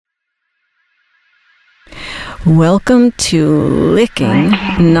Welcome to Licking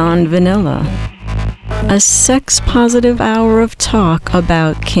Non-Vanilla, a sex-positive hour of talk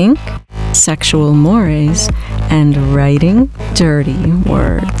about kink, sexual mores, and writing dirty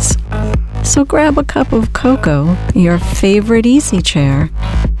words. So grab a cup of cocoa, your favorite easy chair,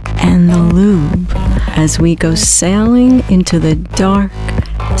 and the lube as we go sailing into the dark,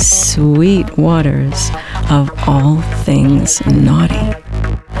 sweet waters of all things naughty.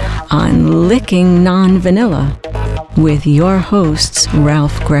 On Licking Non-Vanilla with your hosts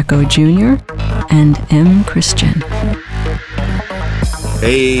Ralph Greco Jr. and M. Christian.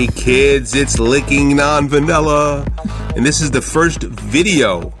 Hey kids, it's Licking Non-Vanilla, and this is the first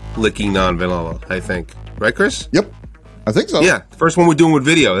video Licking Non-Vanilla, I think. Right, Chris? Yep, I think so. Yeah, the first one we're doing with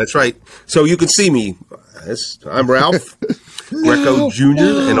video, that's right. So you can see me. I'm Ralph Greco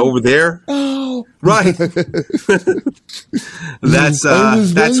Jr., and over there... Right. That's who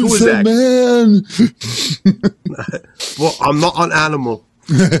is that? Man. Well, I'm not an animal.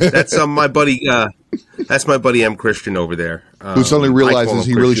 That's my buddy. That's my buddy M. Christian over there. Who suddenly realizes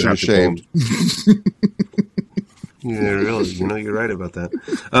he really should have shaved. Yeah, really. You know, you're right about that.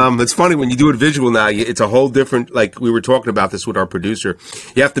 It's funny when you do it visual now. It's a whole different. Like we were talking about this with our producer.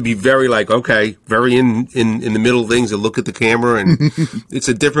 You have to be very very in the middle of things and look at the camera, and it's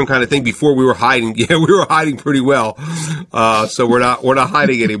a different kind of thing. Before we were hiding. Yeah, we were hiding pretty well. So we're not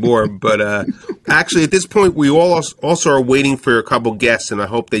hiding anymore. But actually, at this point, we all also are waiting for a couple guests, and I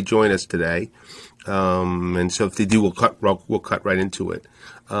hope they join us today. And so if they do, we'll cut right into it.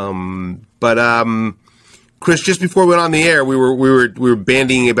 Chris, just before we went on the air, we were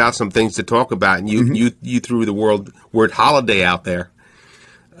bandying about some things to talk about, and you threw the word holiday out there.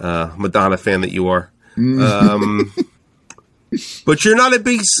 Madonna fan that you are, but you're not a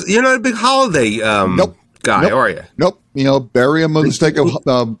big holiday guy, are you? Nope. You know, bury them with the stake of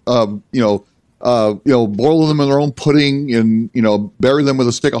boil them in their own pudding, and bury them with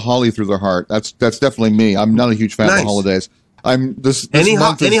a stick of holly through their heart. That's definitely me. I'm not a huge fan of holidays. Any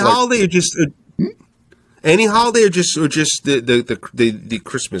holiday or just. Any holiday or just the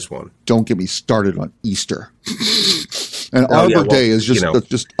Christmas one? Don't get me started on Easter. And Arbor Day is don't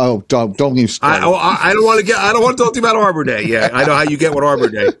get me started. I don't want to talk to you about Arbor Day. Yeah, I know how you get with Arbor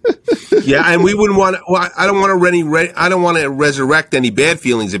Day. Yeah, and we wouldn't want. Well, I don't want to resurrect any bad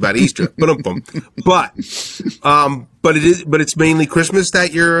feelings about Easter. But it's mainly Christmas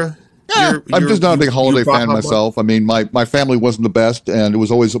that you're. I'm just not a big holiday fan myself. I mean, my family wasn't the best, and it was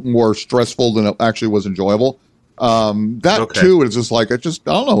always more stressful than it actually was enjoyable. Too, it's just like I don't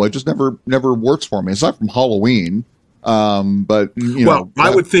know. It just never works for me. Aside from Halloween, but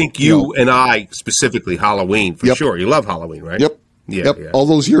I would think you and I specifically Halloween for sure. You love Halloween, right? Yep. Yeah. All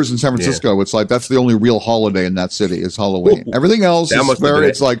those years in San Francisco, it's like that's the only real holiday in that city is Halloween. Everything else is very.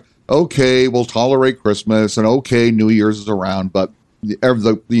 It's like okay, we'll tolerate Christmas, and okay, New Year's is around, but.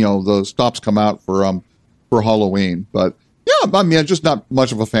 The stops come out for Halloween, but yeah, I mean, I'm just not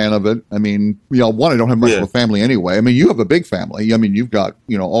much of a fan of it. I mean, I don't have much of a family anyway. I mean, you have a big family. I mean, you've got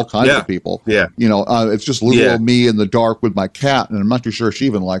all kinds of people. Yeah, it's just little old me in the dark with my cat, and I'm not too sure she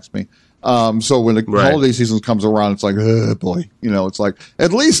even likes me. So when the holiday season comes around, it's like, oh boy, it's like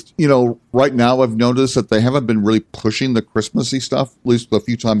at least right now I've noticed that they haven't been really pushing the Christmassy stuff. At least the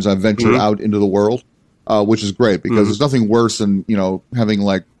few times I've ventured out into the world. Which is great because there's nothing worse than having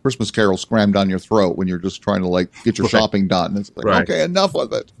like Christmas carols crammed down your throat when you're just trying to get your shopping done. It's like okay, enough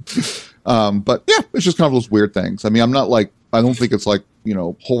of it. But yeah, it's just kind of those weird things. I mean, I don't think it's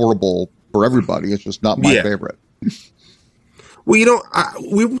horrible for everybody. It's just not my favorite. Well,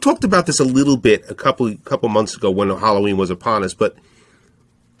 we talked about this a little bit a couple months ago when Halloween was upon us. But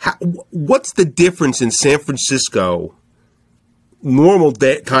what's the difference in San Francisco? Normal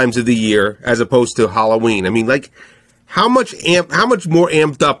times of the year as opposed to Halloween. I mean, how much more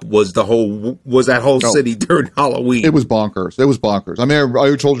amped up was that whole city during Halloween? It was bonkers. I mean,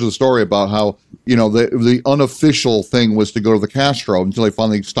 I told you the story about how the unofficial thing was to go to the Castro until they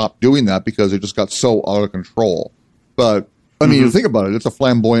finally stopped doing that because it just got so out of control. But I mean, you think about it, it's a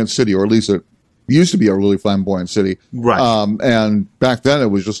flamboyant city, or at least it used to be a really flamboyant city. Right. And back then it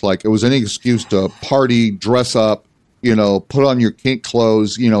was just like it was any excuse to party, dress up. Put on your kink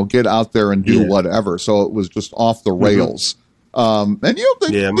clothes, get out there and do whatever. So it was just off the rails. And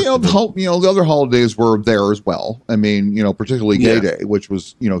the other holidays were there as well. I mean, particularly Gay Day, which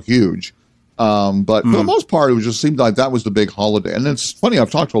was, huge. But for the most part, it just seemed like that was the big holiday. And it's funny,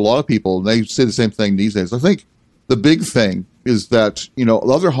 I've talked to a lot of people and they say the same thing these days. I think the big thing is that,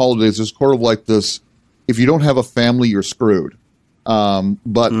 other holidays is sort of like this, if you don't have a family, you're screwed.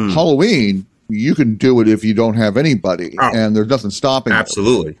 But Halloween, you can do it if you don't have anybody, and there's nothing stopping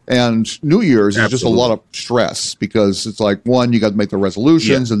absolutely. You. And New Year's is just a lot of stress because it's like, one, you got to make the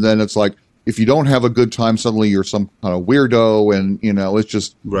resolutions, and then it's like, if you don't have a good time, suddenly you're some kind of weirdo, and it's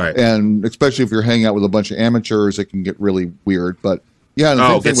just right. And especially if you're hanging out with a bunch of amateurs, it can get really weird. But yeah, and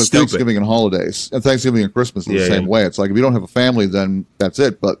the same thing with Thanksgiving and holidays, and Thanksgiving and Christmas is the same way. It's like if you don't have a family, then that's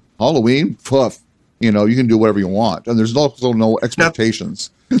it. But Halloween, poof, you can do whatever you want, and there's also no expectations.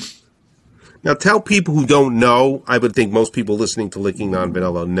 Now, tell people who don't know. I would think most people listening to Licking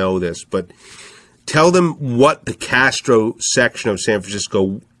Non-Vanilla know this, but tell them what the Castro section of San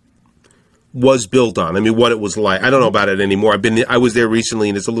Francisco was built on. I mean, what it was like. I don't know about it anymore. I was there recently,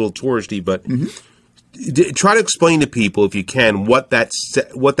 and it's a little touristy, but try to explain to people, if you can, what that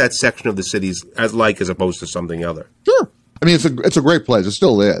section of the city is as opposed to something other. Sure. I mean, it's a great place. It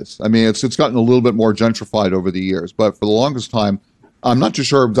still is. I mean, it's gotten a little bit more gentrified over the years, but for the longest time, I'm not too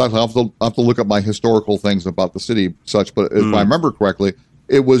sure exactly. I'll have to look up my historical things about the city, such. But if I remember correctly,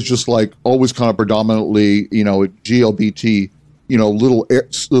 it was just like always kind of predominantly, GLBT.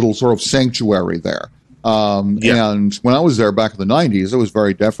 Little sort of sanctuary there. And when I was there back in the 90s, it was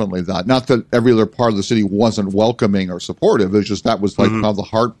very definitely that. Not that every other part of the city wasn't welcoming or supportive. It's just that was like kind of the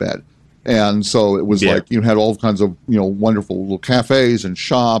heartbed. And so it was like you had all kinds of, wonderful little cafes and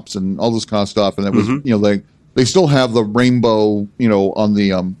shops and all this kind of stuff. And it was, they still have the rainbow, on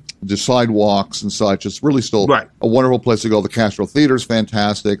the sidewalks and such. It's really still a wonderful place to go. The Castro Theater's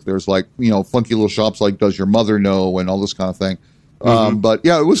fantastic. There's funky little shops like Does Your Mother Know and all this kind of thing. But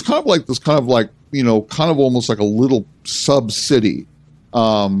yeah, it was kind of like this kind of almost like a little sub-city.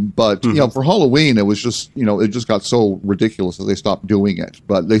 But for Halloween, it was just, it just got so ridiculous that they stopped doing it.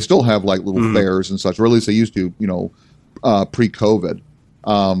 But they still have like little fairs and such, or at least they used to, pre-COVID.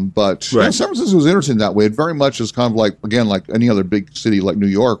 But San Francisco was interesting that way. It very much is kind of like, again, like any other big city like New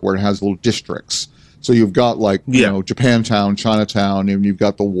York, where it has little districts. So you've got Japantown, Chinatown, and you've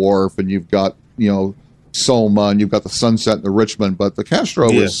got the Wharf, and you've got, Soma, and you've got the Sunset and the Richmond. But the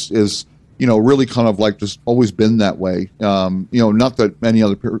Castro is really kind of like just always been that way. Not that any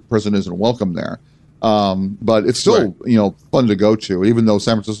other person isn't welcome there. But it's still, fun to go to, even though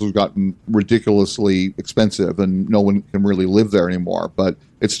San Francisco's gotten ridiculously expensive and no one can really live there anymore. But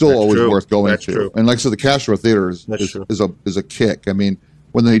it's still always worth going to. True. And like I said, the Castro Theater is a kick. I mean,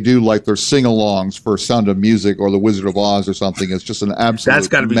 when they do like their sing-alongs for Sound of Music or The Wizard of Oz or something, it's just an absolute That's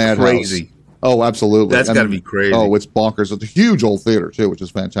got to be madhouse. Crazy. Oh, absolutely. That's got to be crazy. Oh, it's bonkers. It's a huge old theater, too, which is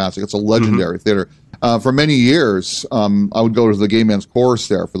fantastic. It's a legendary theater. For many years, I would go to the Gay Men's Chorus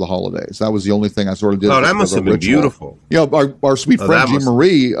there for the holidays. That was the only thing I sort of did. Oh, that must have been beautiful. Our sweet friend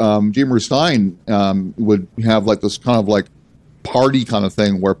Jean Marie Stein would have like this kind of like party kind of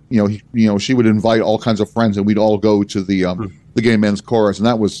thing where, she would invite all kinds of friends and we'd all go to the Gay Men's Chorus. And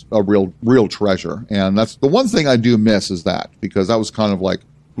that was a real treasure. And that's the one thing I do miss is that, because that was kind of like,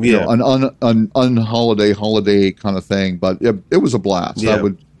 an holiday kind of thing, but it was a blast. Yeah.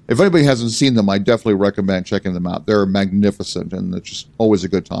 If anybody hasn't seen them, I definitely recommend checking them out. They're magnificent, and it's just always a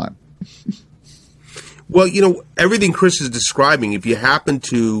good time. Well, everything Chris is describing, if you happen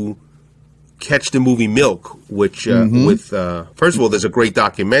to catch the movie Milk, which with first of all, there's a great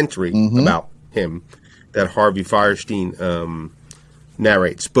documentary about him that Harvey Fierstein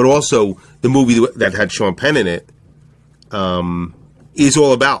narrates, but also the movie that had Sean Penn in it. Is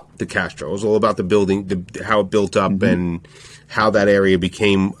all about the Castro. It's all about the building, how it built up, and how that area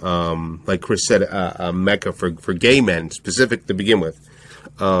became, like Chris said, a mecca for gay men, specific to begin with,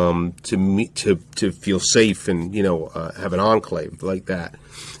 to feel safe and have an enclave like that.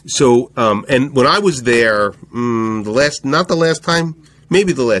 So, and when I was there, not the last time,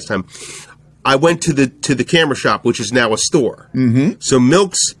 maybe the last time, I went to the camera shop, which is now a store. So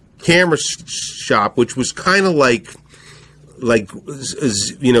Milk's camera shop, which was kind of like the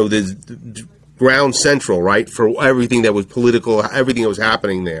ground central, right, for everything that was political, everything that was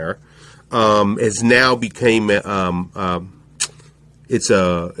happening there, has now became it's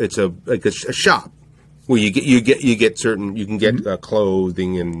like a shop where you get certain, you can get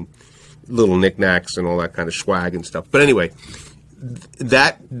clothing and little knickknacks and all that kind of swag and stuff. But anyway,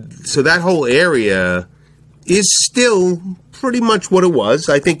 that whole area is still pretty much what it was.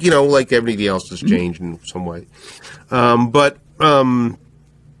 I think, like everything else has changed in some way. But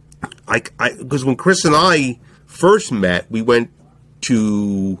because when Chris and I first met, we went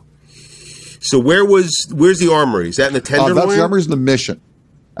to. So where's the Armory? Is that in the Tenderloin? That's the Armory is in the Mission.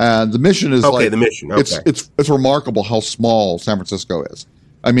 The Mission is the Mission. Okay. It's remarkable how small San Francisco is.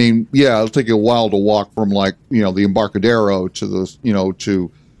 I mean, it'll take you a while to walk from the Embarcadero to the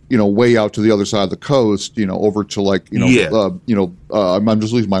to way out to the other side of the coast, over to like, I'm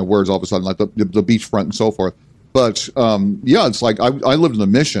just losing my words all of a sudden, like the beachfront and so forth. But it's like I lived in the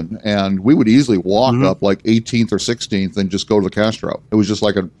Mission, and we would easily walk up like 18th or 16th and just go to the Castro. It was just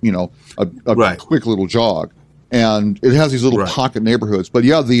like a quick little jog, and it has these little pocket neighborhoods. But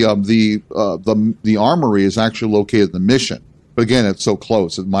the Armory is actually located in the Mission. But again, it's so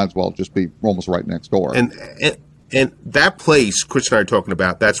close; it might as well just be almost right next door. And that place, Chris and I are talking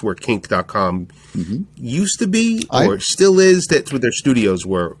about, that's where kink.com used to be, or still is. That's where their studios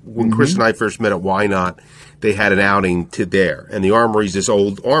were. When Chris and I first met at Why Not, they had an outing to there. And the Armory is this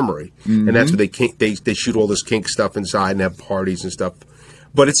old armory. And that's where they shoot all this kink stuff inside and have parties and stuff.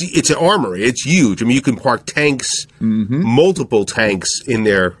 But it's an armory. It's huge. I mean, you can park tanks, multiple tanks in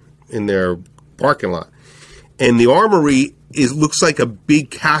their parking lot. And the Armory looks like a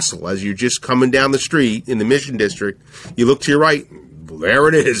big castle as you're just coming down the street in the Mission District. You look to your right, there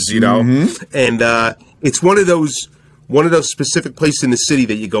it is, And it's one of those specific places in the city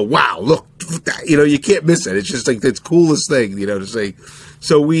that you go, wow, look, you can't miss it. It's just like the coolest thing, to say.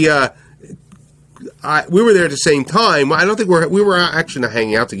 So we were there at the same time. I don't think we were actually not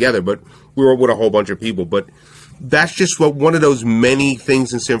hanging out together, but we were with a whole bunch of people. But that's just one of those many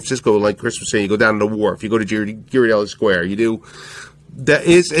things in San Francisco. Like Chris was saying, you go down to the wharf, you go to Ghirardelli Square, you do.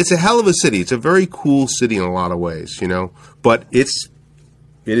 It's a hell of a city. It's a very cool city in a lot of ways, But it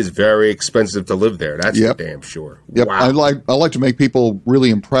is very expensive to live there. That's for damn sure. Yep. Wow. I like to make people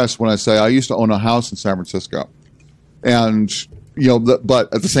really impressed when I say I used to own a house in San Francisco, and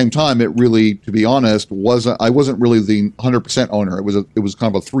but at the same time, it really, to be honest, I wasn't really the 100% owner. It was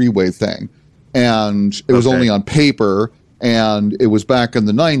kind of a three-way thing. And it was only on paper, and it was back in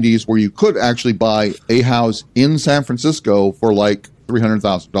the 90s where you could actually buy a house in San Francisco for like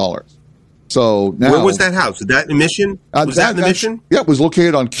 $300,000. So now, where was that house? Was that in Mission? Was that in the Mission? Yeah, it was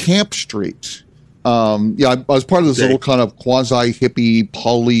located on Camp Street. I was part of this little kind of quasi-hippie,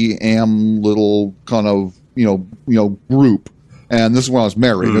 poly-am little kind of, group. And this is when I was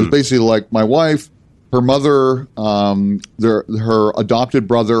married. It was basically like my wife, her mother, her adopted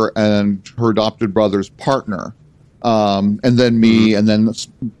brother, and her adopted brother's partner, and then me, and then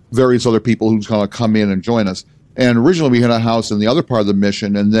various other people who's going to come in and join us. And originally we had a house in the other part of the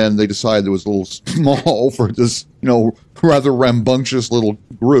Mission, and then they decided it was a little small for this, rather rambunctious little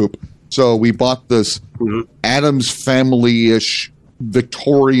group. So we bought this Addams Family-ish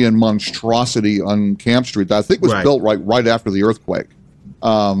Victorian monstrosity on Camp Street that I think was built right after the earthquake.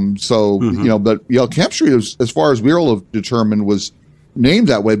 Camp Street, as far as we all have determined, was named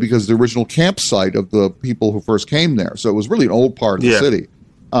that way because the original campsite of the people who first came there. So it was really an old part of the city.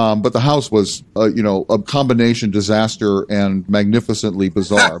 But the house was, a combination disaster and magnificently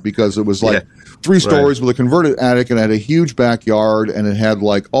bizarre because it was like 3 stories with a converted attic and it had a huge backyard and it had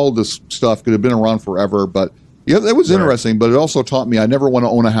like all this stuff could have been around forever. But it was interesting, but it also taught me I never want to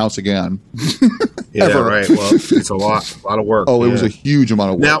own a house again. Ever. Right. Well, it's a lot of work. Oh, it was a huge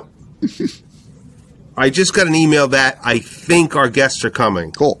amount of work. Now, I just got an email that I think our guests are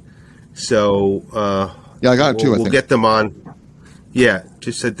coming. Cool. So, I got it too. We'll get them on. Yeah,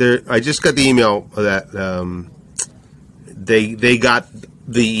 just said there. I just got the email that they got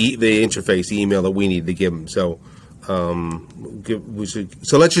the interface, the email that we need to give them. So, let's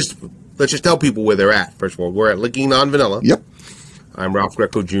just tell people where they're at. First of all, we're at Licking Non-Vanilla. Yep. I'm Ralph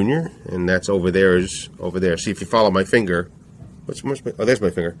Greco Jr., and that's over there. See if you follow my finger. There's my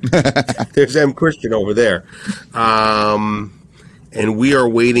finger. There's M. Christian over there. And we are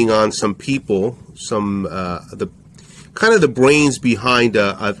waiting on some people, the brains behind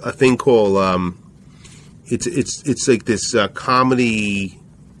a thing called it's like this comedy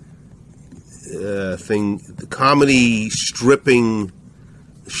thing, the comedy stripping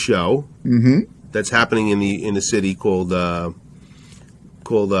show that's happening in the city called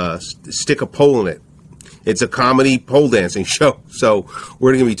Stick a Pole in It. It's a comedy pole dancing show. So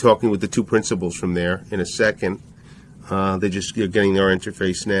we're going to be talking with the 2 principals from there in a second. They're getting their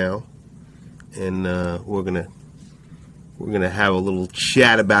interface now, and we're gonna have a little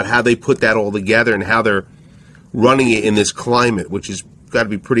chat about how they put that all together and how they're running it in this climate, which has got to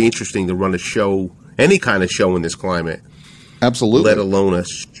be pretty interesting to run a show, any kind of show in this climate. Absolutely. Let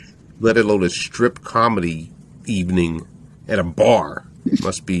alone a strip comedy evening at a bar.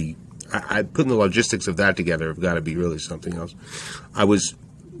 Must be. I putting the logistics of that together have got to be really something else. I was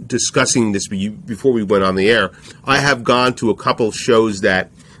discussing this before we went on the air. I have gone to a couple shows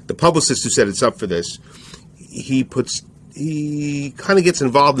that the publicist who set us up for this, he kind of gets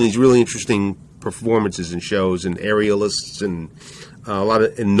involved in these really interesting performances and shows and aerialists and a lot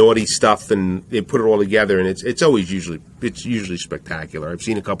of naughty stuff, and they put it all together, and it's usually spectacular. I've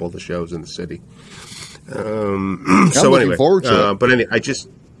seen a couple of the shows in the city. So anyway, forward to it. But anyway,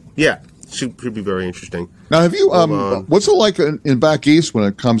 should be very interesting. Now, have you what's it like in back east when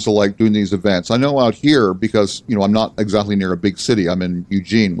it comes to like doing these events? I know out here, because I'm not exactly near a big city. I'm in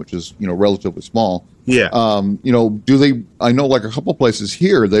Eugene, which is relatively small. Yeah. Do they? I know like a couple places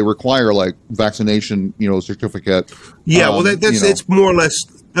here they require like vaccination certificate. Yeah. Well, it's more or less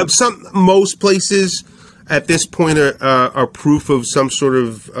most places at this point are proof of some sort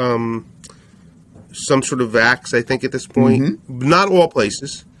of vax. I think at this point, not all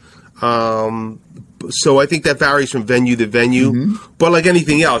places. So I think that varies from venue to venue, but like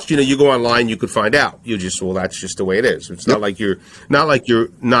anything else, you go online, you could find out. That's just the way it is. It's not like you're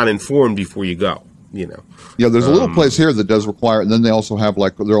not informed before you go. Yeah, there's a little place here that does require, and then they also have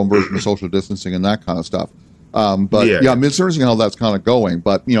like their own version of social distancing and that kind of stuff. But it's interesting how that's kind of going.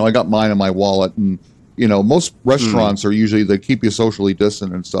 But I got mine in my wallet, and most restaurants are usually they keep you socially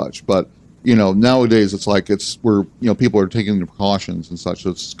distant and such, but. Nowadays it's like where people are taking the precautions and such.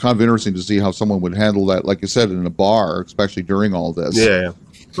 So it's kind of interesting to see how someone would handle that, like you said, in a bar, especially during all this. Yeah.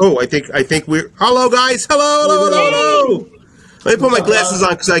 Oh, I think we're hello guys, hello. Let me put my glasses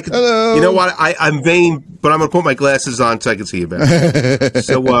on because I can. Hello. You know what? I'm vain, but I'm gonna put my glasses on so I can see you better.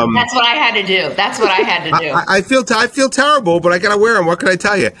 So that's what I had to do. I feel terrible, but I gotta wear them. What can I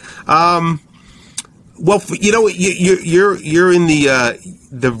tell you? Well, you're in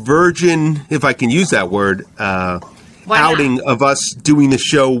the virgin, if I can use that word, outing of us doing the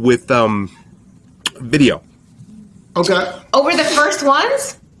show with video. Okay. Oh, we're the first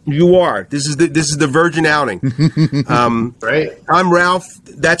ones? You are. This is the virgin outing. Right. I'm Ralph.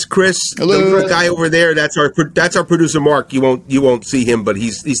 That's Chris. Hello. The guy over there. That's our producer Mark. You won't see him, but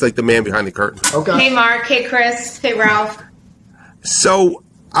he's like the man behind the curtain. Okay. Hey Mark. Hey Chris. Hey Ralph. So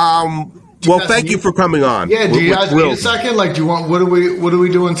well, thank you for coming on. Yeah, do you guys need a second? Like, do you want? What are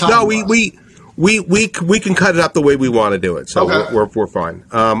we doing? No, we can cut it up the way we want to do it. So okay. we're fine.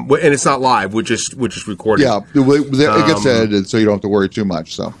 And it's not live. We're just recording. Yeah, it gets edited, so you don't have to worry too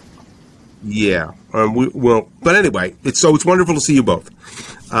much. So. Yeah. But anyway, it's wonderful to see you both.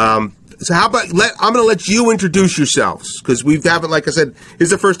 So how about I'm going to let you introduce yourselves because we haven't, like I said, this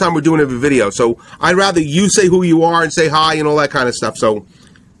is the first time we're doing a video. So I'd rather you say who you are and say hi and all that kind of stuff. So.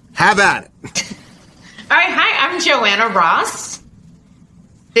 Have at it. All right. Hi, I'm Joanna Ross.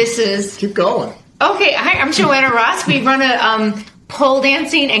 This is... Keep going. Okay. Hi, I'm Joanna Ross. We run a pole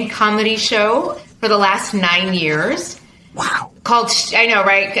dancing and comedy show for the last 9 years. Wow. Called... I know,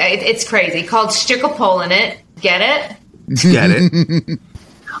 right? It's crazy. Called Stick a Pole in It. Get it? Get it.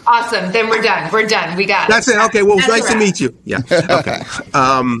 Awesome. Then we're done. We got it. That's it. Okay. Well, it's nice to meet you. Yeah. Okay.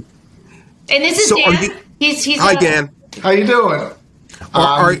 And this is Dan. Hi, Dan. How you doing?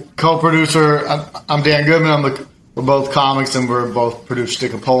 I'm co-producer. I'm Dan Goodman. We're both comics, and we're both produced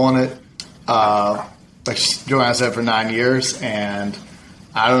Stick a Pole in It. Like Joanna said, for 9 years, and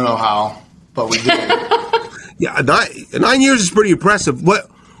I don't know how, but we did. Yeah, 9 years is pretty impressive.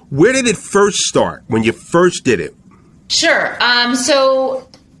 Where did it first start? When you first did it? Sure. So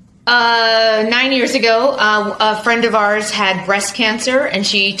 9 years ago, a friend of ours had breast cancer, and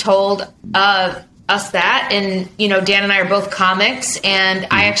she told us that, and Dan and I are both comics, and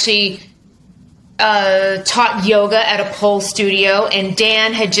I actually taught yoga at a pole studio, and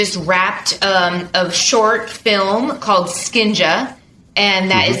Dan had just wrapped a short film called Skinja,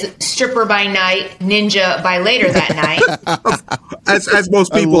 and that is stripper by night, ninja by later that night. as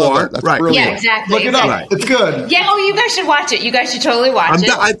most people are, right? Brilliant. Yeah, exactly. Look it up. It's good. Yeah. Oh, you guys should watch it. You guys should totally watch it.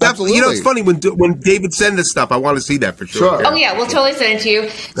 Absolutely. It's funny when David sends this stuff. I want to see that for sure. Sure. Oh yeah, we'll totally send it to you.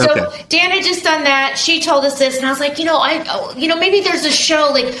 So okay. Dan had just done that. She told us this, and I was like, maybe there's a show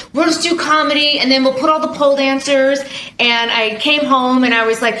like we'll just do comedy, and then we'll put all the pole dancers. And I came home, and I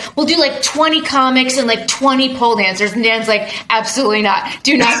was like, we'll do like 20 comics and like 20 pole dancers. And Dan's like, absolutely not.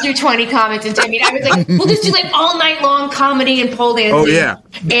 Do not do 20 comics. And I was like, we'll just do like all night long comedy and pole dancing. Oh yeah,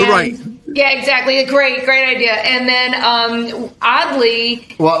 right. Yeah, exactly. A great idea. And then oddly,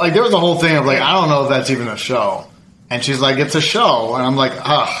 well, like there was a whole thing of like, I don't know if that's even a show. And she's like, it's a show. And I'm like,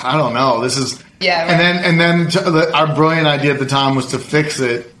 I don't know. This is yeah. Right. And then our brilliant idea at the time was to fix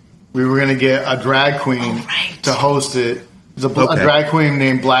it. We were going to get a drag queen to host it. There's a drag queen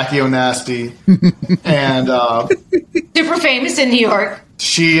named Blackie O'Nasty, and super famous in New York.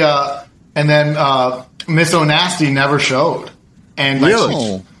 She and then Miss O'Nasty never showed, and like,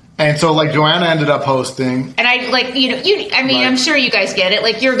 really, And so, like, Joanna ended up hosting. And I, like, I'm sure you guys get it.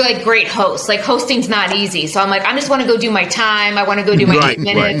 Like, you're, like, great hosts. Like, hosting's not easy. So I'm like, I just want to go do my time. I want to go do my 8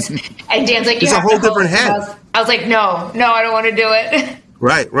 minutes. And Dan's like, it's a whole different head. I was like, no, I don't want to do it.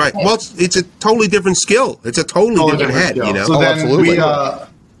 Right. Well, it's a totally different skill. It's a totally different head, skill. You know? So then absolutely.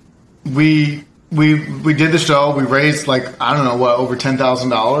 We did the show. We raised, like, I don't know, over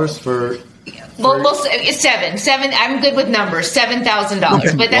 $10,000 for... Well, seven. I'm good with numbers.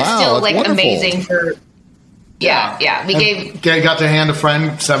 $7,000, but that's still like wonderful. Amazing for. Yeah. We got to hand a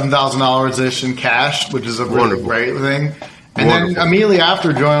friend $7,000 ish in cash, which is a really great thing. And then immediately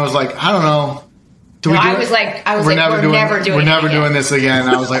after, Joanna was like, I don't know. I was like, we're never doing this again.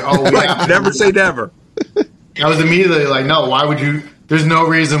 I was like, oh, never say never. I was immediately like, no, why would you? There's no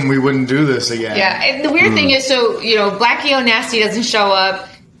reason we wouldn't do this again. Yeah, and the weird thing is, so Blackie O'Nasty doesn't show up.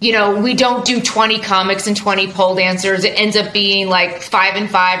 We don't do 20 comics and 20 pole dancers. It ends up being like 5 and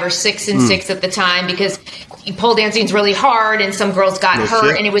 5 or 6 and 6 at the time because pole dancing is really hard and some girls got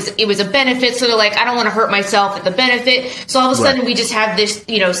hurt and it was a benefit. So they're like, I don't want to hurt myself at the benefit. So all of a sudden we just have this,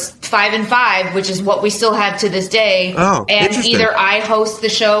 5 and 5, which is what we still have to this day. Oh, and either I host the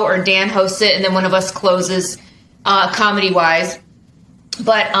show or Dan hosts it and then one of us closes comedy wise.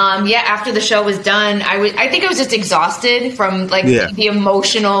 But after the show was done, I think I was just exhausted from the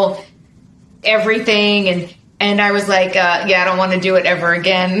emotional everything, and I was like, I don't want to do it ever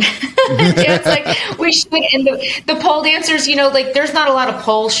again. It's like we should. And the pole dancers, there's not a lot of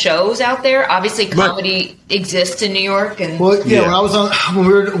pole shows out there. Obviously, comedy exists in New York, and when we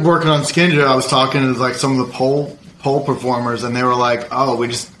were working on Skinja, I was talking to like some of the pole performers, and they were like,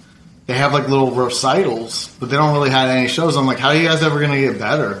 they have like little recitals, but they don't really have any shows. I'm like, how are you guys ever going to get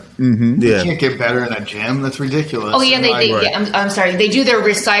better? Mm-hmm. You can't get better in a gym. That's ridiculous. Oh yeah, I'm sorry. They do their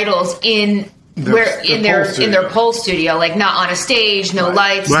recitals in their pole studio, like not on a stage, no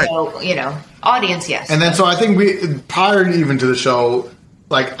lights, no audience. Yes. And then so I think prior even to the show,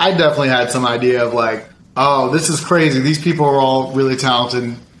 like I definitely had some idea of like, oh, this is crazy. These people are all really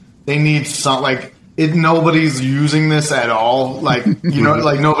talented. They need some like. Nobody's using this at all. Like,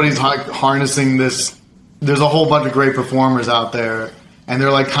 like nobody's harnessing this. There's a whole bunch of great performers out there, and they're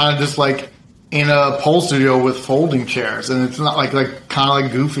like kind of just like in a pole studio with folding chairs, and it's not like kind of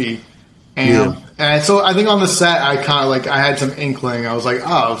like goofy. And so I think on the set, I kind of like I had some inkling. I was like,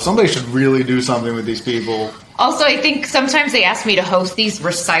 oh, somebody should really do something with these people. Also, I think sometimes they ask me to host these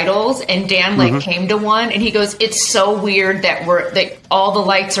recitals, and Dan came to one, and he goes, "It's so weird that all the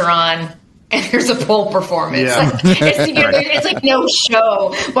lights are on." And there's a pole performance. Yeah. It's like no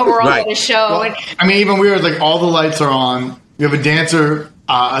show, but we're all at a show. Well, I mean, even weird, like all the lights are on. You have a dancer.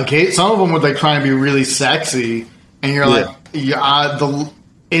 Some of them would like try and be really sexy, and you're like,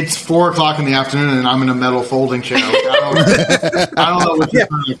 it's 4:00 in the afternoon, and I'm in a metal folding chair. Like, I don't know what you're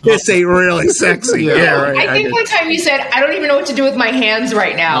trying to this ain't really sexy. I think one time you said, I don't even know what to do with my hands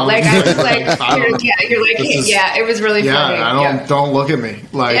right now. Like I was like, it was really funny. Don't look at me.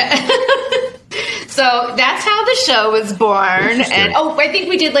 Like. So that's how the show was born. And I think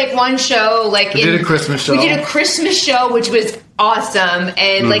we did like one show, like we did a Christmas show. We did a Christmas show, which was awesome.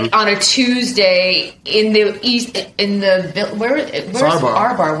 And like on a Tuesday in the east, where's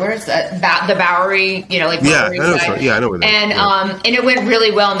our bar? Where's that? The Bowery, like Bowery side. I know where that. And and it went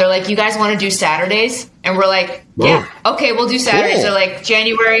really well. And they're like, you guys want to do Saturdays? And we're like, yeah, okay, we'll do Saturdays. Cool. They're like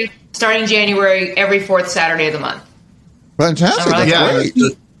starting January, every 4th Saturday of the month. Fantastic. Like,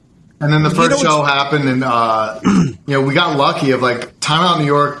 great. And then the first show happened, and we got lucky. Of like Time Out New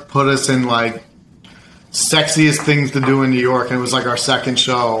York put us in like sexiest things to do in New York, and it was like our second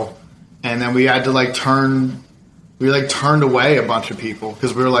show. And then we had to turned away a bunch of people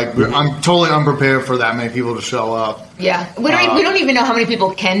because we were like, I'm totally unprepared for that many people to show up. Yeah, we don't even know how many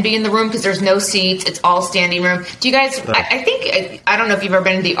people can be in the room because there's no seats. It's all standing room. Do you guys? I don't know if you've ever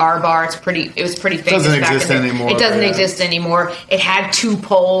been to the R Bar. It was pretty famous. It doesn't exist anymore. It doesn't exist anymore. It had 2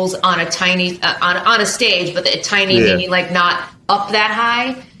 poles on a tiny on a stage, but tiny meaning like not up that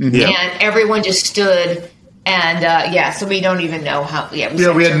high, and everyone just stood. And so we don't even know how. We had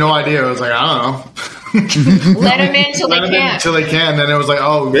no idea. I was like, I don't know. Let them in until they can. Then it was like,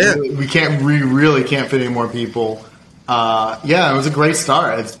 we really can't fit any more people. It was a great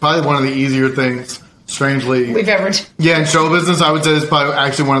start. It's probably one of the easier things, strangely, we've ever. Yeah, in show business, I would say it's probably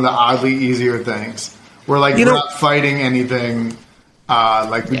actually one of the oddly easier things. We're like we're not fighting anything.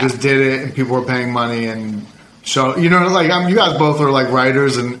 We just did it, and people were paying money and show. You guys both are like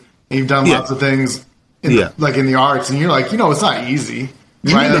writers, and you've done lots of things. In the arts, and you're like, it's not easy,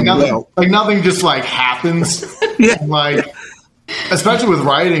 right? Like nothing just like happens. especially with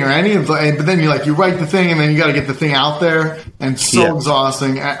writing or any of the, but then you write the thing and then you got to get the thing out there, and it's so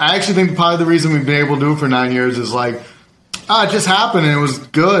exhausting. I actually think probably the reason we've been able to do it for 9 years is like, it just happened and it was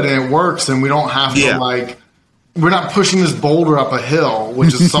good and it works, and we don't have to we're not pushing this boulder up a hill,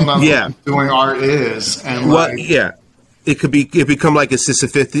 which is sometimes what doing art is. And it become like a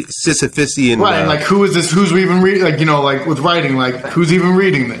Sisyphean. Right, and like who is this? Who's even reading? Like, like with writing, like who's even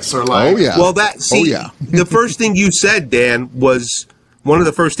reading this? Or like, well, the first thing you said, Dan, was one of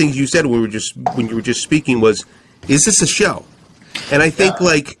the first things you said when you were just speaking was, "Is this a show?" And I think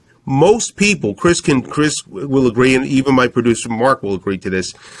like most people, Chris will agree, and even my producer Mark will agree to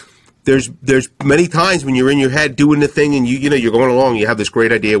this. There's many times when you're in your head doing the thing and you're going along, you have this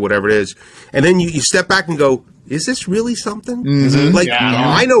great idea, whatever it is, and then you step back and go, is this really something? Mm-hmm. Like,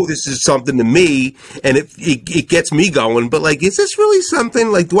 I know this is something to me, and it gets me going, but like, is this really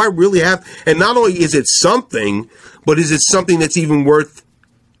something? Like, do I really have? And not only is it something, but is it something that's even worth?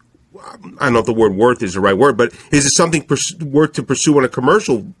 I don't know if the word "worth" is the right word, but is it something worth to pursue on a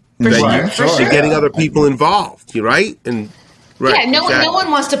commercial venue and getting other people involved? Right? And no one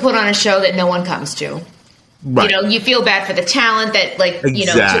wants to put on a show that no one comes to. Right. You feel bad for the talent that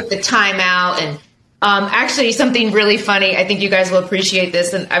took the time out. And actually, something really funny. I think you guys will appreciate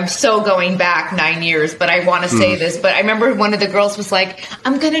this. And I'm so going back 9 years, but I want to say this. But I remember one of the girls was like,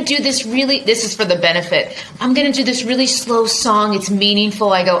 "I'm going to do this this is for the benefit. I'm going to do this really slow song. It's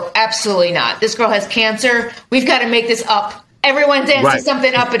meaningful." I go, absolutely not. This girl has cancer. We've got to make this up. Everyone dances to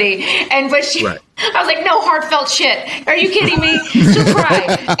something uppity. I was like, no heartfelt shit. Are you kidding me? She'll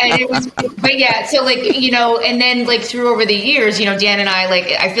try. And it was, but yeah, so like, and then like through over the years, Dan and I,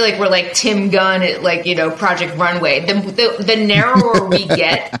 like, I feel like we're like Tim Gunn at like, Project Runway. The narrower we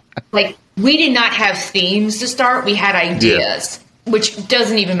get, like, we did not have themes to start. We had ideas. Which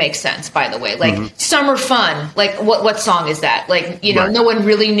doesn't even make sense, by the way. Like Summer Fun, like what song is that? Like, no one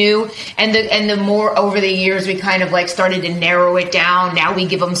really knew. And the more over the years we kind of like started to narrow it down. Now we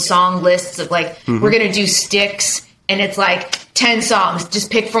give them song lists of like, we're going to do Sticks, and it's like 10 songs. Just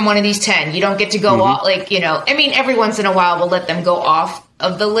pick from one of these 10. You don't get to go off, like, I mean, every once in a while we'll let them go off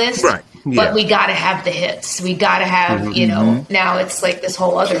of the list. Right. Yeah. But we got to have the hits. We got to have, now it's like this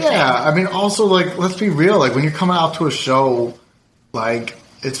whole other thing. Yeah, I mean, also, like, let's be real. Like, when you come out to a show, like,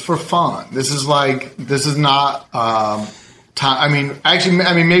 it's for fun. This is not, I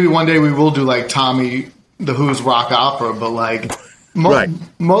mean, maybe one day we will do, like, Tommy the Who's rock opera, but, like,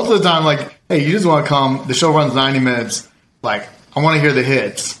 most of the time, like, hey, you just want to come, the show runs 90 minutes, like, I want to hear the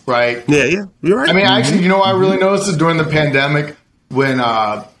hits, right? Yeah, you're right. I mean, actually, I really noticed it during the pandemic when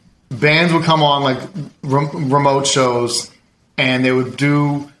bands would come on, like, remote shows, and they would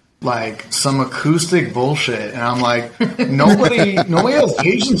do like some acoustic bullshit, and I'm like, nobody has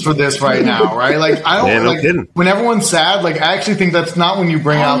patience for this right now, right? Like, I don't when everyone's sad. Like, I actually think that's not when you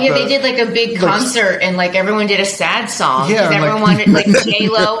bring out. Yeah, they did like a big concert, and like everyone did a sad song because everyone wanted like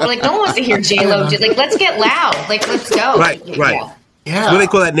J-Lo. Like, no one wants to hear J-Lo. Like, let's get loud. Like, let's go. Right. Yeah. What do they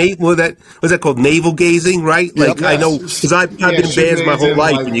call that? Was that called navel gazing? Right? Like, I know because I've been in bands my whole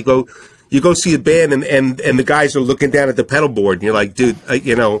life, and you go see a band and the guys are looking down at the pedal board and you're like, dude, like,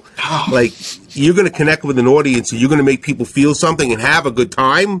 you're going to connect with an audience and you're going to make people feel something and have a good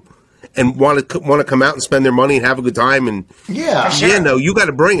time and want to come out and spend their money and have a good time. And you got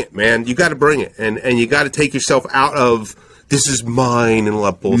to bring it, man. You got to bring it. And you got to take yourself out of this is mine and all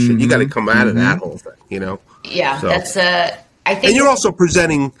that bullshit. You got to come out of that whole thing, Yeah, so. That's I think. And you're also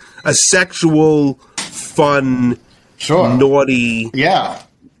presenting a sexual, fun, naughty. Yeah.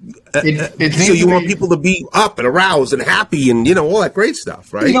 So you want people to be up and aroused and happy and all that great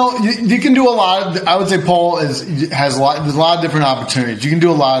stuff, right? You can do a lot of. I would say Paul has a lot. There's a lot of different opportunities. You can do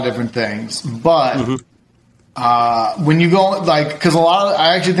a lot of different things, but when you go because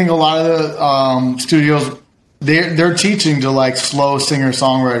I actually think a lot of the studios they're teaching to like slow singer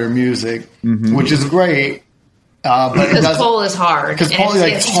songwriter music, which is great. But because pole is hard. Because pole,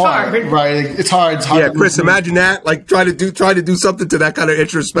 it's hard, right? It's hard. Yeah, Chris, imagine that. Like try to do something to that kind of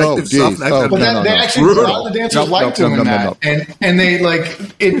introspective stuff. But they actually, a lot of the dancers like doing that, and they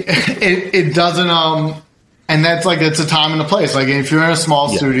like it doesn't. And that's like it's a time and a place. Like if you're in a small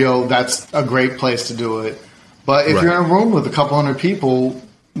studio, that's a great place to do it. But if you're in a room with a couple hundred people,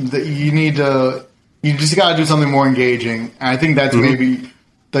 that you just got to do something more engaging. And I think that's maybe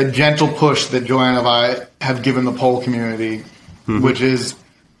the gentle push that Joanne and I have given the pole community, which is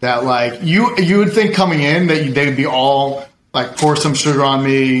that like you would think coming in that they'd be all like pour some sugar on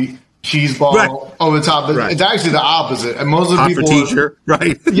me, cheese ball over the top. But it's actually the opposite. And most of the people,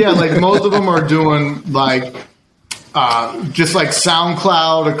 like most of them are doing like just like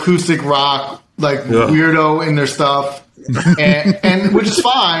SoundCloud acoustic rock, like weirdo in their stuff. and which is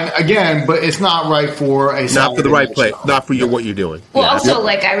fine again, but it's not right for a not for the right play, not for what you're doing. Well, also,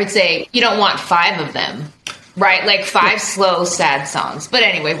 like I would say, you don't want 5 of them. Right, like 5 slow, sad songs. But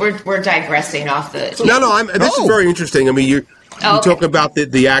anyway, we're digressing off the. This is very interesting. I mean, you talk about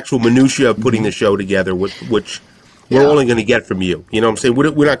the actual minutia of putting the show together, which we're only going to get from you. You know what I'm saying?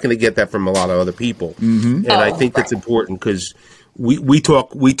 We're not going to get that from a lot of other people, and I think that's important because we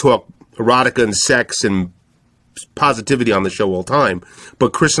talk erotica and sex and positivity on the show all the time.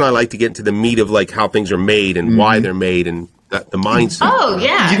 But Chris and I like to get into the meat of like how things are made and why they're made and the mindset. Oh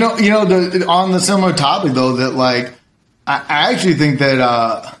yeah. You know, on the similar topic though, that like I actually think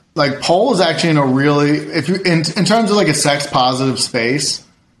that like Pole is actually in a really, if you in terms of like a sex positive space,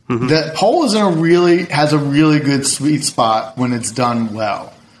 that Pole is has a really good sweet spot when it's done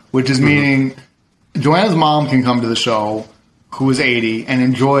well, which is meaning Joanna's mom can come to the show, who is 80, and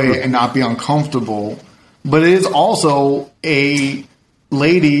enjoy it and not be uncomfortable, but it is also a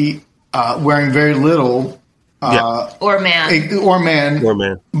lady wearing very little. Or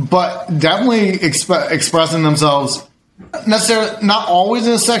man, but definitely expressing themselves necessarily not always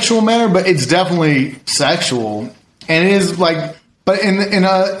in a sexual manner, but it's definitely sexual, and it is like, but in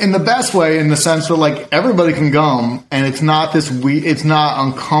the best way, in the sense that like everybody can come, and it's not it's not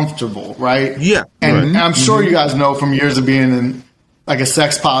uncomfortable, right? Yeah, and I'm sure you guys know from years of being in like a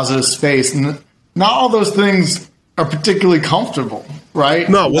sex positive space, and not all those things are particularly comfortable, right?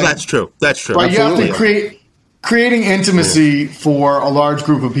 No, well, that's true. That's true. Right, you have to creating intimacy for a large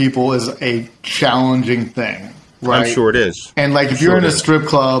group of people is a challenging thing, right? I'm sure it is. And like if you're in a strip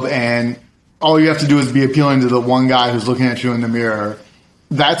club and all you have to do is be appealing to the one guy who's looking at you in the mirror,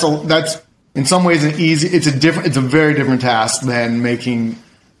 that's in some ways it's a very different task than making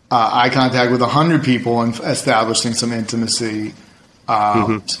eye contact with 100 people and establishing some intimacy.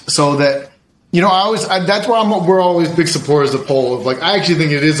 So that, you know, that's why we're always big supporters of Pole. Like I actually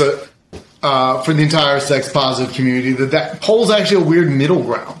think it is for the entire sex positive community, that Pole's actually a weird middle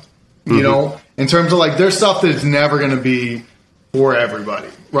ground, you know, in terms of like there's stuff that's never going to be for everybody,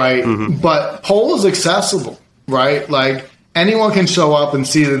 right? But Pole is accessible, right? Like anyone can show up and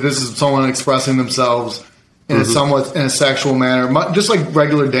see that this is someone expressing themselves in a sexual manner, just like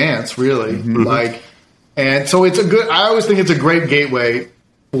regular dance, really. Like, and so I always think it's a great gateway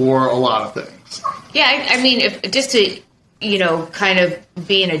for a lot of things. Yeah, I mean, just to, you know, kind of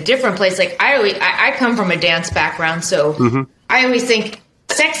be in a different place. Like I come from a dance background, so I always think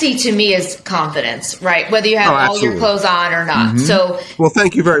sexy to me is confidence, right? Whether you have all your clothes on or not. So, well,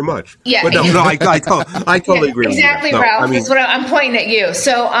 thank you very much. Yeah, but I totally agree. Exactly, with you. Ralph. That's what I'm pointing at you.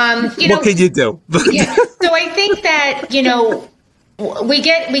 So, you know, what can you do? So I think that, you know, we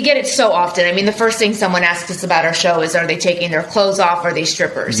get it so often. I mean, the first thing someone asks us about our show is, are they taking their clothes off? Are they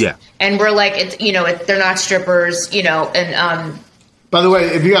strippers? Yeah. And we're like, they're not strippers, you know, and, by the way,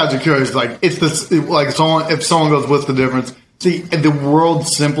 if you guys are curious, like if someone goes, what's the difference? See, the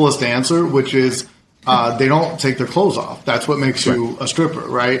world's simplest answer, which is, they don't take their clothes off. That's what makes you a stripper,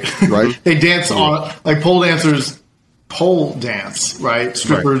 right? Right. They dance on, like pole dancers, pole dance, right?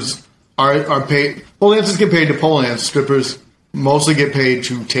 Strippers are paid. Pole dancers get paid to pole dance. Strippers mostly get paid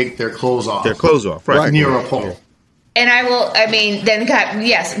to take their clothes off. Right. Near a pole. And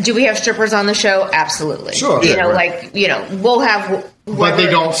yes. Do we have strippers on the show? Absolutely. Sure. You know, like, you know, we'll have. But they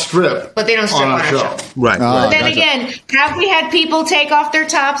don't strip. But they don't strip on our show. Right. But then again, have we had people take off their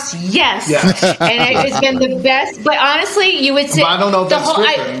tops? Yes. And it's been the best. But honestly, you would say. But I don't know if that's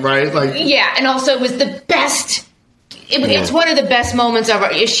stripping, right? Like. Yeah. And also, it was the best. It's one of the best moments of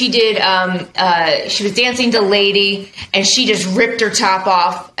her. She did. She was dancing to "Lady," and she just ripped her top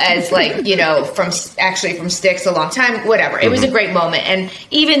off as, like, you know, from Styx a long time. Whatever. It was a great moment, and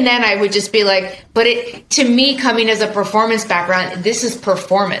even then, I would just be like, but to me, coming as a performance background, this is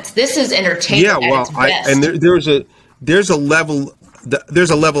performance. This is entertainment. Yeah, well, and there's a level.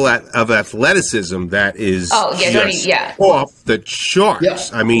 There's a level of athleticism that is off the charts.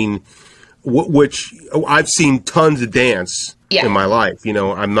 Yeah. I mean. Which I've seen tons of dance in my life. You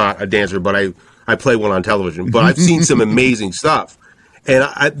know, I'm not a dancer, but I play one on television. But I've seen some amazing stuff, and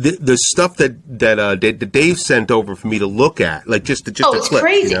the stuff that Dave sent over for me to look at, like just a clip.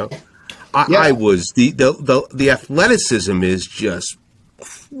 Crazy. You know, I was the athleticism is just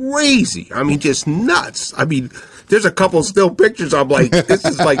crazy. I mean, just nuts. I mean. There's a couple still pictures. I'm like, this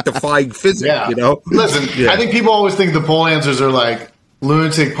is like defying physics. Yeah. You know. Listen, I think people always think the pole dancers are like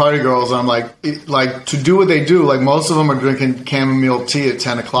lunatic party girls. I'm like to do what they do, like most of them are drinking chamomile tea at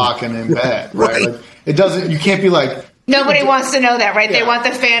 10 o'clock and in bed, right? Like it doesn't. You can't be like. Nobody wants to know that, right? Yeah. They want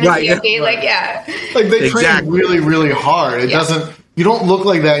the fantasy of being like, like they train really, really hard. It doesn't. You don't look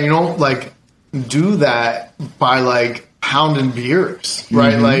like that. You don't like do that by like pounding beers,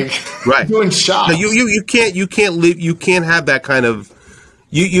 right? Like doing shots. No, you can't have that kind of.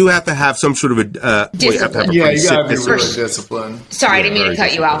 You have to have some sort of a discipline. You gotta be really disciplined. Sorry, I didn't mean to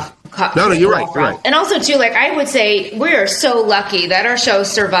cut you off. No, you're right. You're right. And also too, like I would say, we are so lucky that our show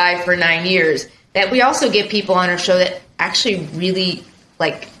survived for 9 years. That we also get people on our show that actually really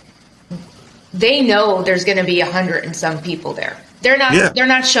like. They know there's going to be 100 and some people there. They're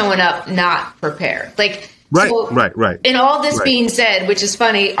not showing up not prepared. Like right. And all this being said, which is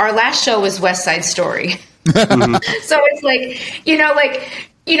funny, our last show was West Side Story. Mm-hmm. So it's like, you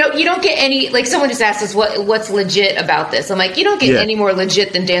don't get any, like someone just asked us what's legit about this. I'm like, you don't get any more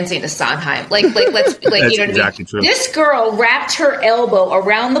legit than Dancing to Sondheim. Like let's like That's you know what exactly I mean? True. This girl wrapped her elbow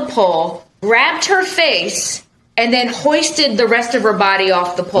around the pole, grabbed her face, and then hoisted the rest of her body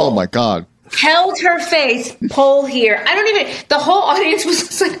off the pole. Oh my God. Held her face, pole here. The whole audience was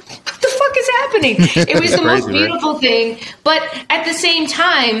just like, what the fuck is happening? It was the most beautiful thing. But at the same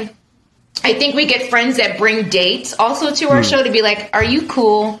time, I think we get friends that bring dates also to our show to be like, are you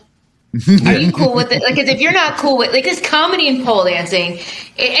cool? Are you cool with it? Like, if you're not cool with, like, it's comedy and pole dancing,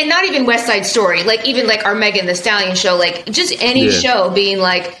 and not even West Side Story, like, even like our Megan Thee Stallion show, like, just any show being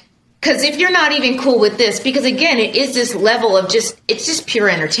like, because if you're not even cool with this, because again, it is this level of it's just pure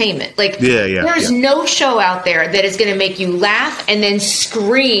entertainment. Like, there's no show out there that is going to make you laugh and then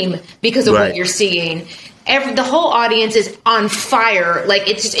scream because of what you're seeing. The whole audience is on fire. Like,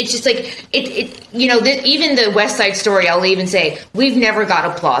 it's just like even the West Side Story, I'll even say, we've never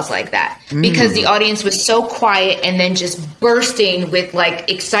got applause like that because the audience was so quiet and then just bursting with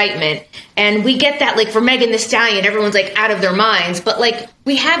like excitement. And we get that, like, for Megan Thee Stallion, everyone's like out of their minds. But like,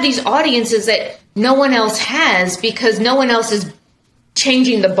 we have these audiences that no one else has because no one else is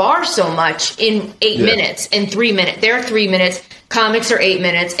changing the bar so much in 8 minutes, in 3 minutes. They're 3 minutes. Comics are 8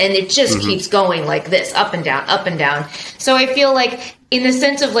 minutes, and it just keeps going like this, up and down, up and down. So I feel like, in the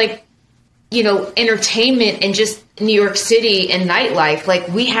sense of like, entertainment and just New York City and nightlife, like,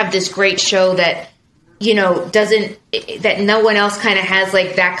 we have this great show that, that no one else kind of has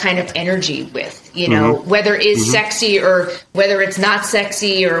like that kind of energy with, whether it's sexy or whether it's not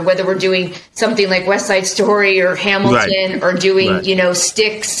sexy, or whether we're doing something like West Side Story or Hamilton or doing,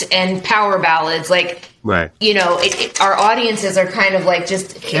 Styx and power ballads, like. Right. Our audiences are kind of like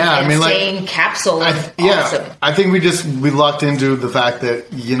just insane capsule. Awesome. I think we lucked into the fact that,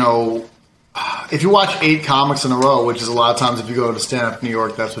 if you watch 8 comics in a row, which is a lot of times if you go to stand up in New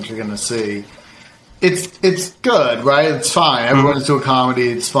York, that's what you're going to see. It's good, right? It's fine. Everyone's doing comedy.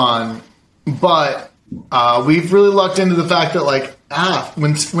 It's fun. But we've really lucked into the fact that, like,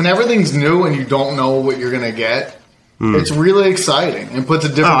 when everything's new and you don't know what you're going to get, it's really exciting and puts a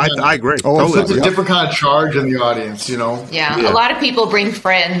different. I agree. Puts a different kind of charge in the audience. Yeah, a lot of people bring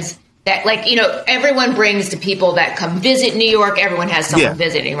friends that, like, everyone brings the people that come visit New York. Everyone has someone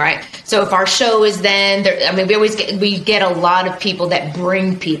visiting, right? So if our show is then, we get a lot of people that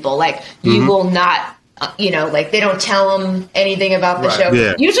bring people. Like, you will not. Like, they don't tell them anything about the show.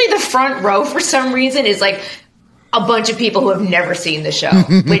 Yeah. Usually the front row, for some reason, is like a bunch of people who have never seen the show,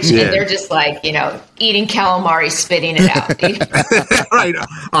 which and they're just like, eating calamari, spitting it out. Right.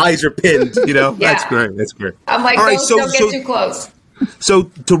 Eyes are pinned, That's great. That's great. I'm like, don't get too close. So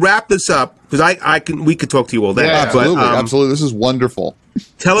to wrap this up, because we could talk to you all day. Yeah, absolutely. Absolutely. This is wonderful.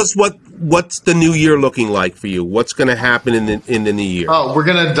 Tell us what's the new year looking like for you? What's going to happen in the new year? Oh, we're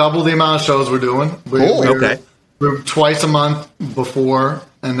going to double the amount of shows we're doing. We're twice a month before,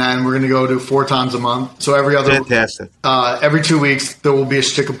 and then we're going to go to 4 times a month. So every 2 weeks there will be a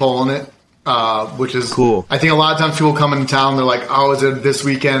shtick of pole in it, which is cool. I think a lot of times people come into town, they're like, "Oh, is it this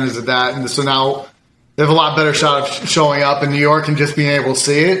weekend? Is it that?" And so now they have a lot better shot of showing up in New York and just being able to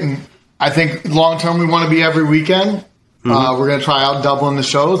see it. And I think long term we want to be every weekend. We're going to try out doubling the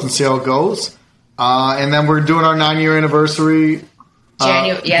shows and see how it goes. And then we're doing our 9-year anniversary,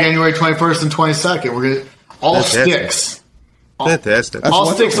 January 21st and 22nd. We're going to all sticks. Fantastic. All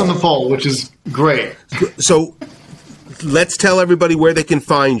sticks on the pole, which is great. So let's tell everybody where they can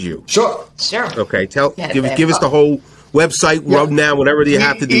find you. Sure. Okay. Give us the whole website, rundown, whatever you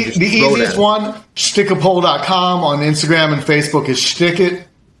have to do. The easiest one, shtickapole.com. On Instagram and Facebook is Shtickit.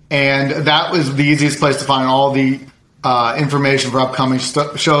 And that was the easiest place to find all the information for upcoming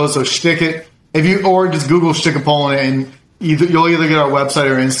shows. So Shtickit. Or just Google Shtickapole and you'll either get our website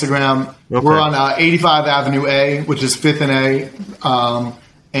or Instagram. Okay. We're on 85 Avenue A, which is 5th and A.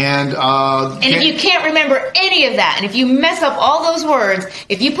 And if you can't remember any of that, and if you mess up all those words,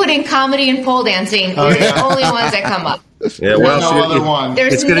 if you put in comedy and pole dancing, you're the only ones that come up. Yeah, well,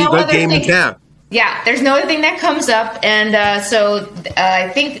 it's going to be a good game in town. Yeah, there's no other thing that comes up, and so I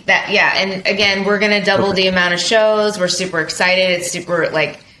think that and again, we're going to double the amount of shows. We're super excited. It's super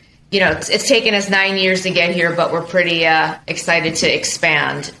it's taken us 9 years to get here, but we're pretty excited to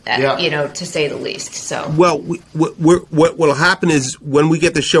expand. To say the least. So what will happen is when we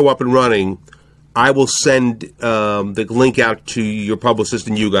get the show up and running, I will send the link out to your publicist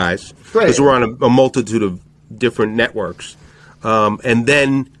and you guys because we're on a multitude of different networks, and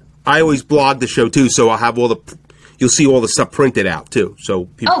then. I always blog the show too, so I'll have you'll see all the stuff printed out too, so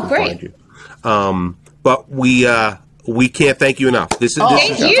people can find you. But we can't thank you enough. Thanks for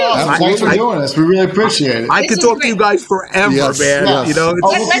doing this. We really appreciate it. I could talk to you guys forever, man. Yes.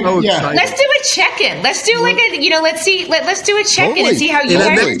 Let's do a check-in. Let's do let's do a check-in and see how you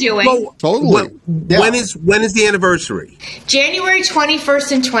guys are doing. Totally. When is the anniversary? January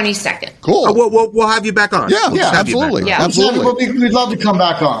 21st and 22nd. Cool. We'll have you back on. Absolutely. Absolutely. We'd love to come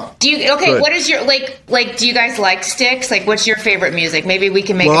back on. Do you what is your do you guys like Styx? Like, what's your favorite music? Maybe we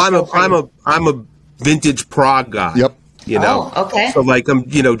can make I'm a vintage prog guy. Yep. Oh, okay. So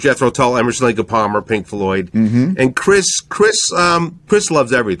Jethro Tull, Emerson, Lake and Palmer, Pink Floyd, and Chris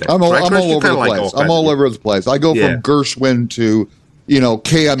loves everything. I'm all over the place. I'm all over the place. I go from Gershwin to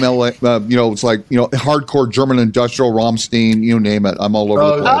KML. It's like hardcore German industrial, Rammstein. You name it. I'm all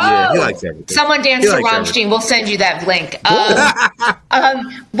over the place. Yeah, he likes everything. Someone dance to Rammstein. We'll send you that link.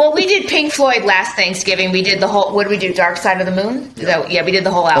 Well, we did Pink Floyd last Thanksgiving. We did the whole. What did we do? Dark Side of the Moon. We did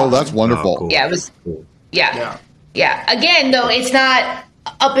the whole album. Oh, that's wonderful. Cool. Yeah, it was. Cool. Yeah. Again, though, it's not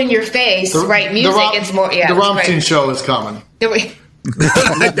up in your face, right? Music. It's more. Yeah. The Rammstein show is coming. A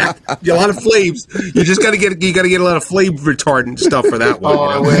lot of flames. You just got to get a lot of flame retardant stuff for that one.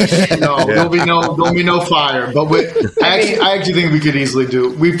 I wish. No, there'll be no fire. But I actually think we could easily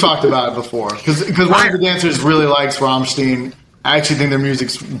do. We've talked about it before because one of the dancers really likes Rammstein. I actually think their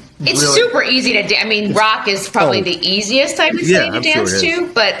music's super easy to dance. I mean, rock is probably the easiest type of thing to dance to,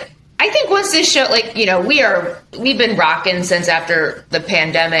 but. I think once this show, we've been rocking since after the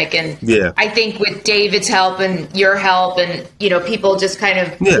pandemic, and I think with David's help and your help, and people just kind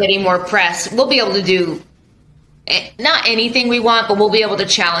of getting more press, we'll be able to do not anything we want, but we'll be able to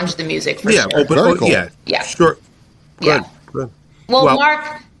challenge the music for sure. Cool. Yeah, sure. Good. Well,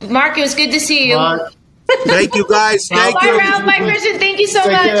 Mark, it was good to see you. Thank you, guys. Thank you. Bye, Ralph. Bye, Christian. Thank you so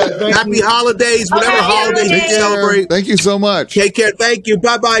much. Happy holidays, whatever holidays you celebrate. Thank you so much. Take care. Thank you.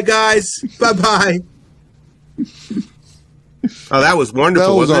 Bye-bye, guys. Bye-bye. Oh, that was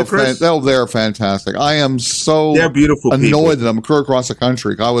wonderful. They're fantastic. I am they're beautiful annoyed people. that I'm clear across the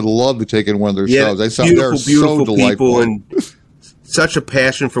country. I would love to take in one of their shows. They're so delightful. People and such a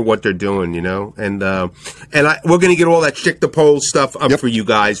passion for what they're doing, and we're going to get all that Chick the Pole stuff up for you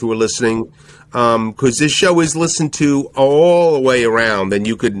guys who are listening. Because this show is listened to all the way around, and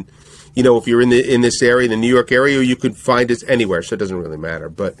you could, if you're in this area, the New York area, you could find us anywhere, so it doesn't really matter.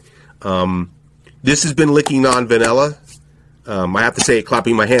 But this has been Licking Non-Vanilla. I have to say it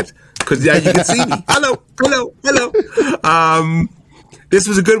clapping my hands, because you can see me. Hello. This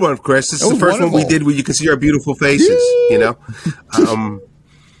was a good one, Chris. This is the first one we did where you can see our beautiful faces,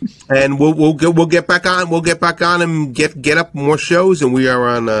 and we'll get back on. We'll get back on and get up more shows, and we are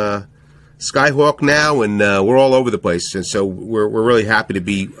on Skyhawk now, and we're all over the place, and so we're really happy to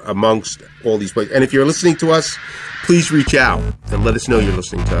be amongst all these places. And if you're listening to us, please reach out and let us know you're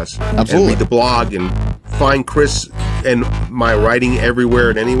listening to us. Absolutely. And read the blog and find Chris and my writing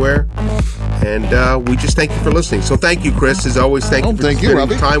everywhere and anywhere. And we just thank you for listening. So thank you, Chris. As always, thank you for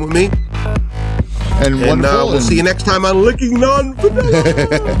spending time with me. And we'll see you next time on Licking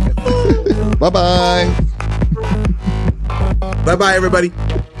Non-Vanilla. Bye-bye. Bye-bye, everybody.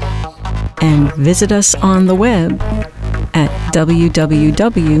 And visit us on the web at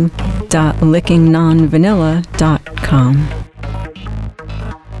www.lickingnonvanilla.com.